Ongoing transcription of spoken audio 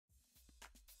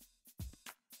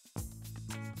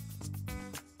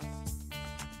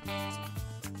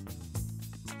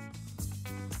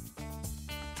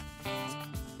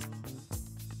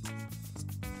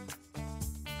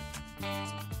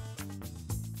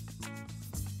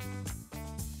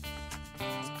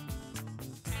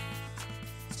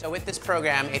So with this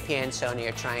program, APA and Sony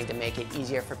are trying to make it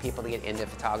easier for people to get into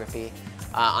photography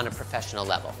on a professional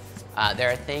level.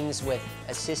 There are things with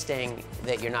assisting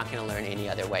that you're not going to learn any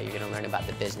other way. You're going to learn about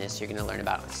the business, you're going to learn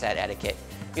about set etiquette,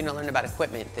 you're going to learn about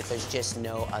equipment that there's just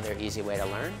no other easy way to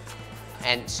learn.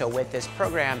 And so with this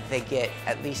program, they get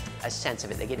at least a sense of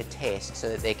it, they get a taste so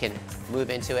that they can move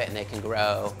into it and they can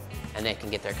grow and they can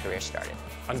get their career started.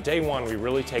 On day one, we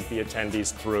really take the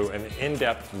attendees through an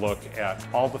in-depth look at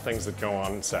all the things that go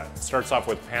on set. It starts off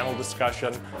with panel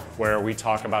discussion, where we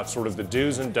talk about sort of the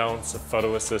do's and don'ts of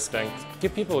photo assisting,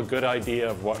 give people a good idea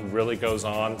of what really goes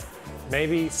on,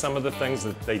 maybe some of the things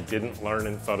that they didn't learn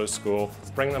in photo school,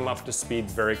 bring them up to speed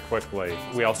very quickly.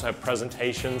 We also have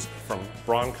presentations from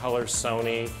Broncolor,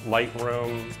 Sony,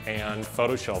 Lightroom, and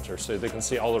Photo Shelter, so they can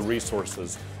see all the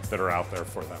resources that are out there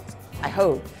for them. I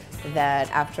hope that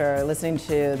after listening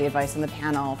to the advice on the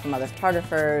panel from other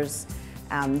photographers,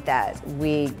 that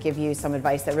we give you some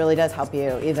advice that really does help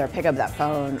you either pick up that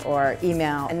phone or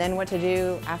email, and then what to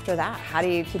do after that. How do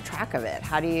you keep track of it?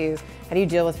 How do you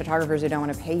deal with photographers who don't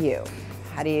want to pay you?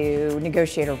 How do you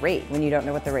negotiate a rate when you don't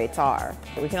know what the rates are?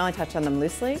 We can only touch on them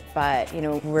loosely, but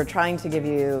we're trying to give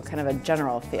you kind of a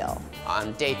general feel.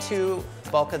 On day two,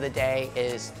 bulk of the day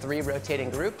is 3 rotating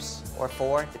groups, or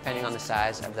 4, depending on the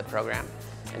size of the program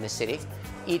and the city.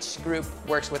 Each group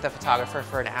works with a photographer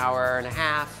for an hour and a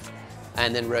half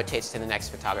and then rotates to the next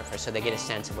photographer, so they get a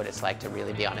sense of what it's like to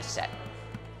really be on a set.